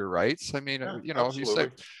up for your rights. I mean, if you say,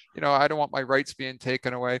 I don't want my rights being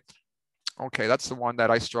taken away. Okay, that's the one that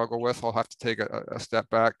I struggle with. I'll have to take a step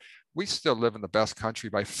back. We still live in the best country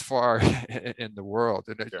by far in the world.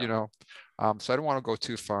 And, so I don't want to go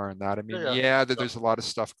too far in that. I mean, there's a lot of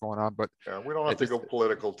stuff going on, but we don't have to go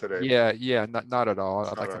political today. Not at all.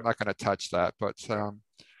 I'm not going to touch that, but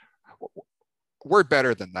we're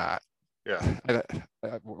better than that.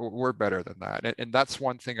 We're better than that. And that's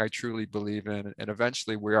one thing I truly believe in. And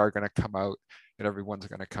eventually we are going to come out and everyone's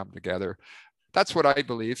going to come together. That's what I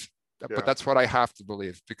believe. But that's what I have to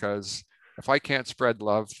believe, because if I can't spread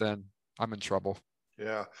love, then I'm in trouble.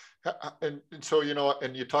 Yeah. And so,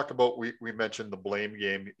 and you talk about, we mentioned the blame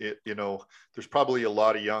game. There's probably a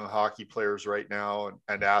lot of young hockey players right now,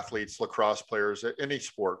 and athletes, lacrosse players, any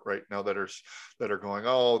sport right now that are going,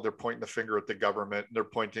 oh, they're pointing the finger at the government, and they're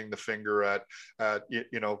pointing the finger at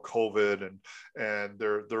COVID, and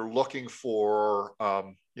they're looking for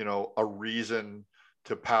a reason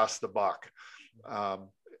to pass the buck.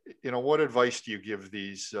 What advice do you give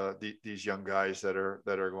these young guys that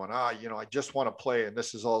are going, I just want to play, and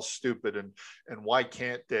this is all stupid, and why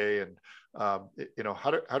can't they, and how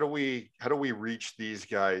do we reach these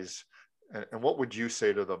guys, and what would you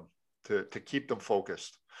say to them to keep them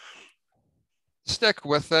focused? Stick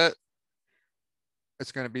with it.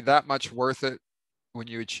 It's going to be that much worth it when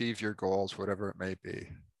you achieve your goals, whatever it may be.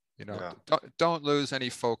 Yeah. Don't lose any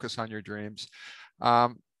focus on your dreams.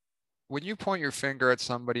 When you point your finger at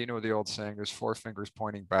somebody, the old saying, there's four fingers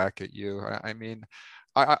pointing back at you. I mean,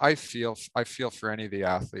 I feel for any of the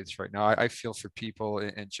athletes right now. I feel for people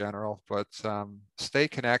in general, but stay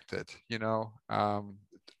connected.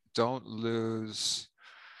 Don't lose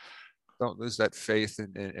that faith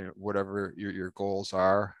in whatever your goals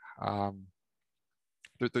are.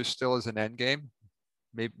 There still is an end game.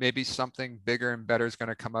 Maybe something bigger and better is going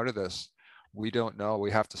to come out of this. We don't know.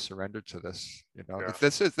 We have to surrender to this. Yeah.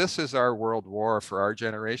 This is our world war for our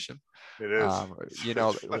generation. It is.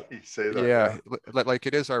 It's funny you say that. Yeah, like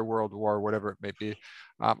it is our world war, whatever it may be.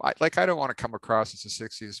 I don't want to come across as a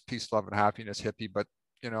 '60s peace, love, and happiness hippie, but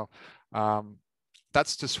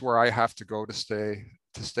that's just where I have to go to stay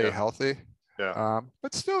healthy. Yeah.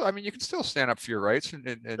 But still, I mean, you can still stand up for your rights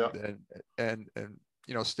and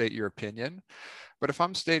state your opinion. But if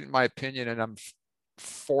I'm stating my opinion and I'm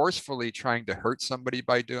forcefully trying to hurt somebody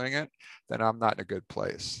by doing it, then I'm not in a good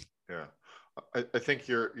place. Yeah. I think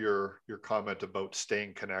your comment about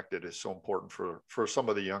staying connected is so important for some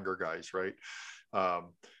of the younger guys, right?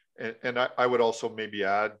 And I would also maybe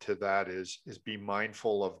add to that is be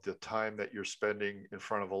mindful of the time that you're spending in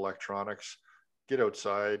front of electronics. Get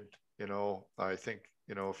outside. I think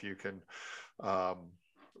if you can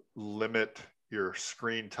limit your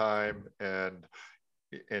screen time and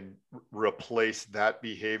replace that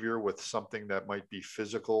behavior with something that might be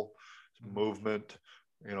physical movement,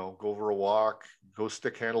 go for a walk, go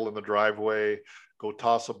stick handle in the driveway, go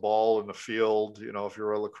toss a ball in the field. If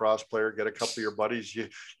you're a lacrosse player, get a couple of your buddies. You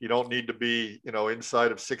don't need to be,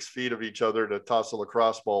 inside of 6 feet of each other to toss a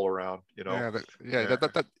lacrosse ball around, That's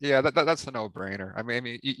a no-brainer. I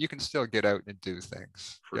mean, you can still get out and do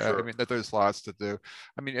things. For sure. I mean, there's lots to do.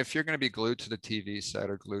 I mean, if you're going to be glued to the TV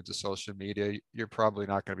set or glued to social media, you're probably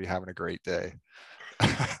not going to be having a great day.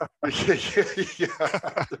 Unless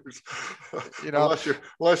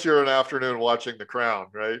you're an afternoon watching The Crown,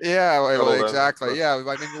 right? Yeah, well, exactly. Yeah,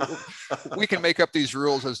 I mean, we can make up these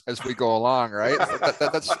rules as we go along, right?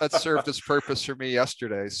 That served its purpose for me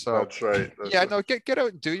yesterday. So that's right. Get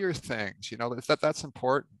out and do your things. That's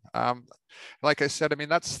important. Like I said, I mean,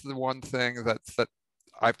 that's the one thing that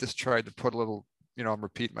I've just tried to put a little. I'm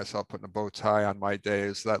repeating myself, putting a bow tie on my day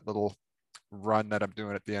is that little run that I'm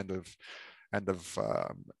doing at the end of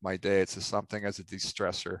my day. It's just something as a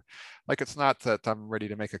de-stressor. Like, it's not that I'm ready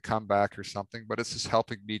to make a comeback or something, but it's just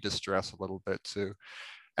helping me distress a little bit too.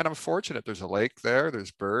 And I'm fortunate there's a lake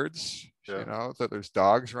there's birds, that there's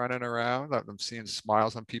dogs running around. I'm seeing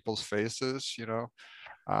smiles on people's faces,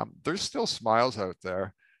 there's still smiles out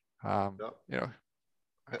there. I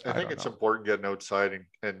think it's important getting outside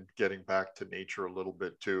and getting back to nature a little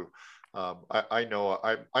bit too. I know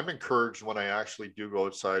I'm encouraged when I actually do go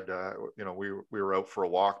outside. We were out for a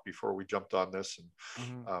walk before we jumped on this, and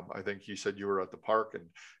I think you said you were at the park,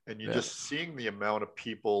 and you just seeing the amount of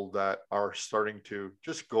people that are starting to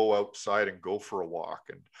just go outside and go for a walk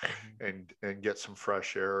and get some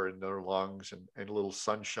fresh air in their lungs and a little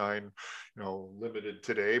sunshine. Limited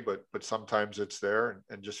today, but sometimes it's there,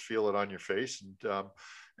 and just feel it on your face.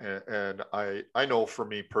 And I know for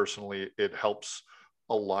me personally, it helps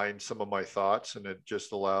align some of my thoughts, and it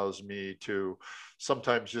just allows me to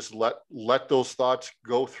sometimes just let those thoughts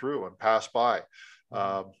go through and pass by,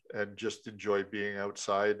 and just enjoy being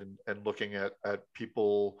outside and looking at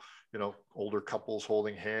people, older couples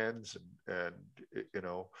holding hands and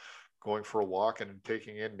going for a walk and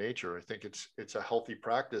taking in nature. I think it's a healthy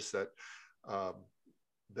practice that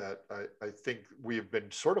I think we've been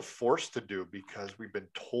sort of forced to do because we've been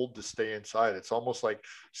told to stay inside. It's almost like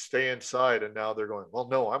stay inside, and now they're going, well,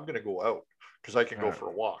 no, I'm going to go out because I can go for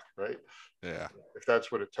a walk, right? Yeah. If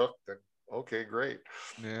that's what it took, then okay, great.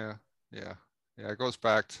 Yeah. It goes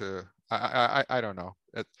back to I don't know.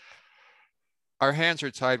 Our hands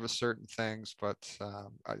are tied with certain things, but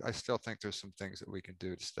I still think there's some things that we can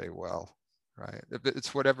do to stay well. right?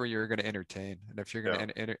 It's whatever you're going to entertain, and if you're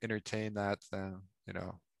going Yeah. to entertain that, then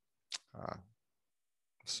uh,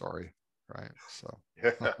 sorry, right? So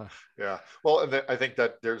Yeah, yeah. Well, and I think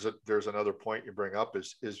that there's another point you bring up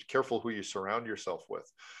is careful who you surround yourself with,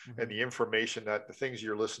 and mhm. the information that the things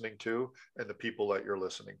you're listening to and the people that you're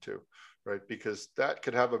listening to, right? Because that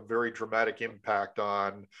could have a very dramatic impact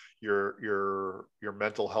on your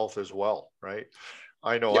mental health as well, right?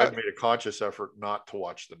 I know Yeah, I've made a conscious effort not to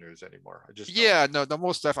watch the news anymore. I just don't. yeah, no, the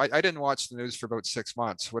most stuff. I didn't watch the news for about 6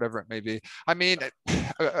 months, whatever it may be. I mean,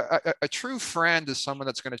 a true friend is someone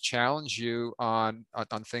that's going to challenge you on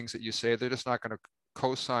things that you say. They're just not going to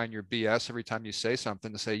co-sign your BS every time you say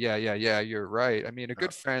something to say, yeah, yeah, yeah, you're right. I mean, a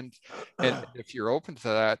good friend, and if you're open to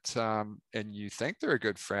that, and you think they're a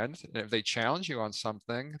good friend, and if they challenge you on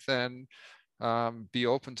something, then be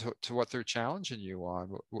open to what they're challenging you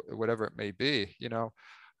on, whatever it may be.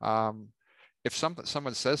 Um, if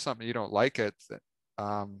someone says something you don't like it,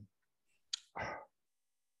 um,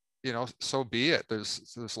 so be it.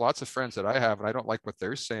 There's lots of friends that I have, and I don't like what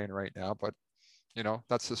they're saying right now, but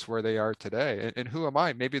that's just where they are today. And who am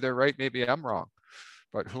I? Maybe they're right, maybe I'm wrong,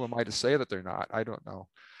 but who am I to say that they're not? I don't know.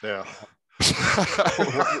 Yeah.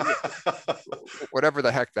 Whatever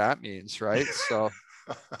the heck that means, right? So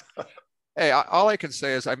hey, all I can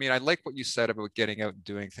say is, I mean, I like what you said about getting out and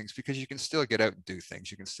doing things, because you can still get out and do things.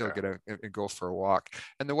 You can still Yeah. get out and go for a walk.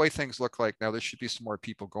 And the way things look like now, there should be some more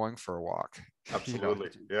people going for a walk. you know,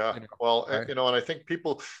 Absolutely. Yeah. you know, Well, right? and I think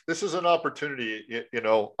people, this is an opportunity,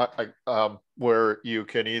 where you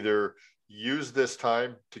can either use this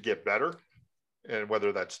time to get better, and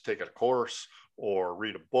whether that's take a course or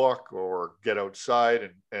read a book or get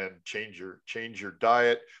outside and change your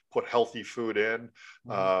diet, put healthy food in,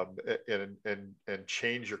 Mhm. and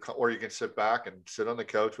change your, or you can sit back and sit on the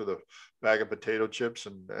couch with a bag of potato chips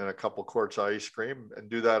and a couple quarts of ice cream and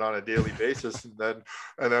do that on a daily basis, and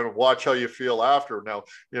then watch how you feel after. Now,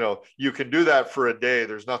 you can do that for a day.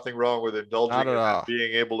 There's nothing wrong with indulging Not at and then all.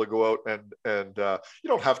 being able to go out and you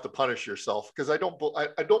don't have to punish yourself, because I don't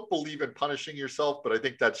believe in punishing yourself, but I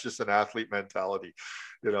think that's just an athlete mentality,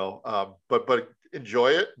 but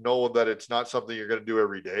enjoy it. Know that it's not something you're going to do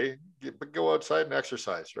every day, but go outside and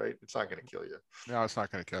exercise, right? It's not going to kill you. No, it's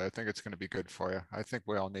not going to kill you. I think it's going to be good for you. I think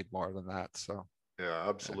we all need more than that. So Yeah, yeah,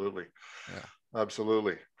 absolutely. yeah.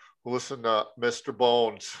 Absolutely. Well, listen, Mr.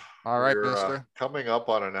 Bones, All right, we're Mister. coming up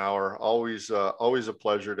on an hour. Always a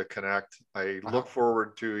pleasure to connect. I Uh-huh. look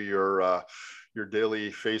forward to your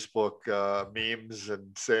daily Facebook memes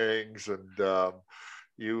and sayings, and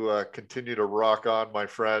you continue to rock on, my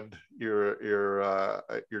friend. You're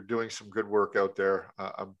doing some good work out there.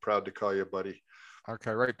 I'm proud to call you buddy.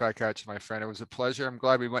 Okay, right back at you, my friend. It was a pleasure. I'm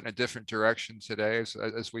glad we went in a different direction today,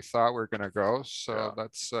 as we thought we were going to go. So Yeah.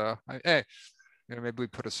 that's hey, maybe we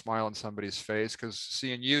put a smile on somebody's face, because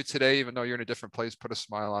seeing you today, even though you're in a different place, put a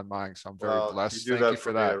smile on mine. So I'm very Well, you blessed. do Thank you that for for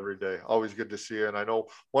me that. every day. Always good to see you. And I know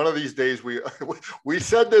one of these days we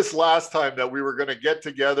said this last time that we were going to get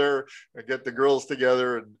together and get the girls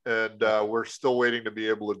together, and Yeah. we're still waiting to be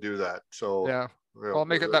able to do that. So, Yeah. Well,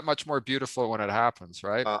 make it that much more beautiful when it happens,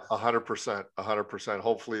 right? 100%, 100%.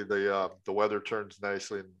 Hopefully the weather turns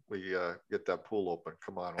nicely and we get that pool open.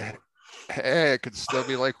 Come on over. Hey, it could still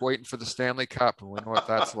be like waiting for the Stanley Cup, and we know what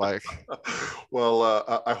that's like. Well,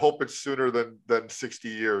 I hope it's sooner than 60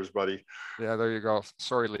 years, buddy. Yeah, there you go.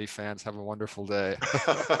 Sorry, Leaf fans. Have a wonderful day.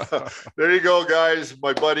 There you go, guys.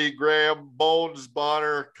 My buddy Graham Bones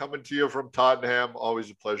Bonner coming to you from Tottenham.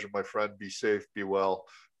 Always a pleasure, my friend. Be safe, be well,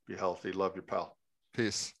 be healthy. Love you, pal.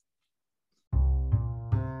 Peace.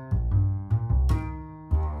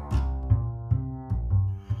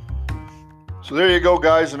 So there you go,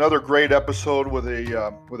 guys. Another great episode with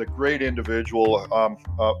a great individual,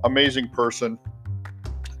 amazing person.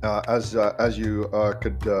 As you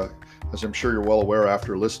could, as I'm sure you're well aware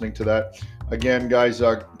after listening to that. Again, guys,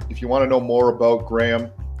 if you want to know more about Graham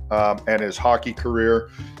and his hockey career,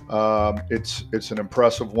 it's an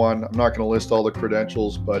impressive one. I'm not going to list all the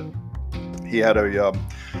credentials, but he had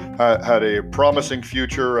a promising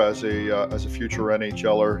future as a future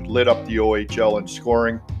NHLer. Lit up the OHL in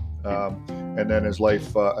scoring, and then his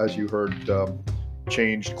life, as you heard,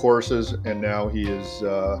 changed courses, and now he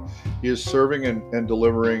is serving and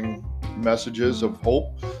delivering messages of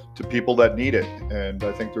hope to people that need it. And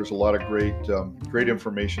I think there's a lot of great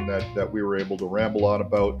information that we were able to ramble on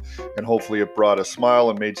about, and hopefully it brought a smile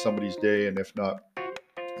and made somebody's day, and if not,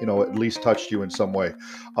 at least touched you in some way.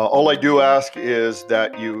 All I do ask is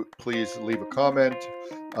that you please leave a comment,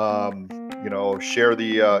 share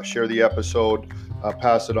the episode,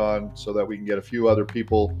 pass it on so that we can get a few other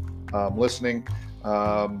people listening,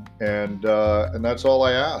 and that's all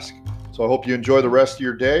I ask. So I hope you enjoy the rest of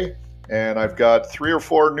your day. And I've got 3 or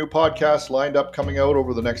 4 new podcasts lined up coming out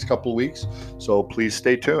over the next couple of weeks. So please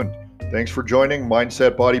stay tuned. Thanks for joining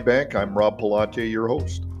Mindset Body Bank. I'm Rob Palante, your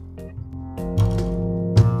host.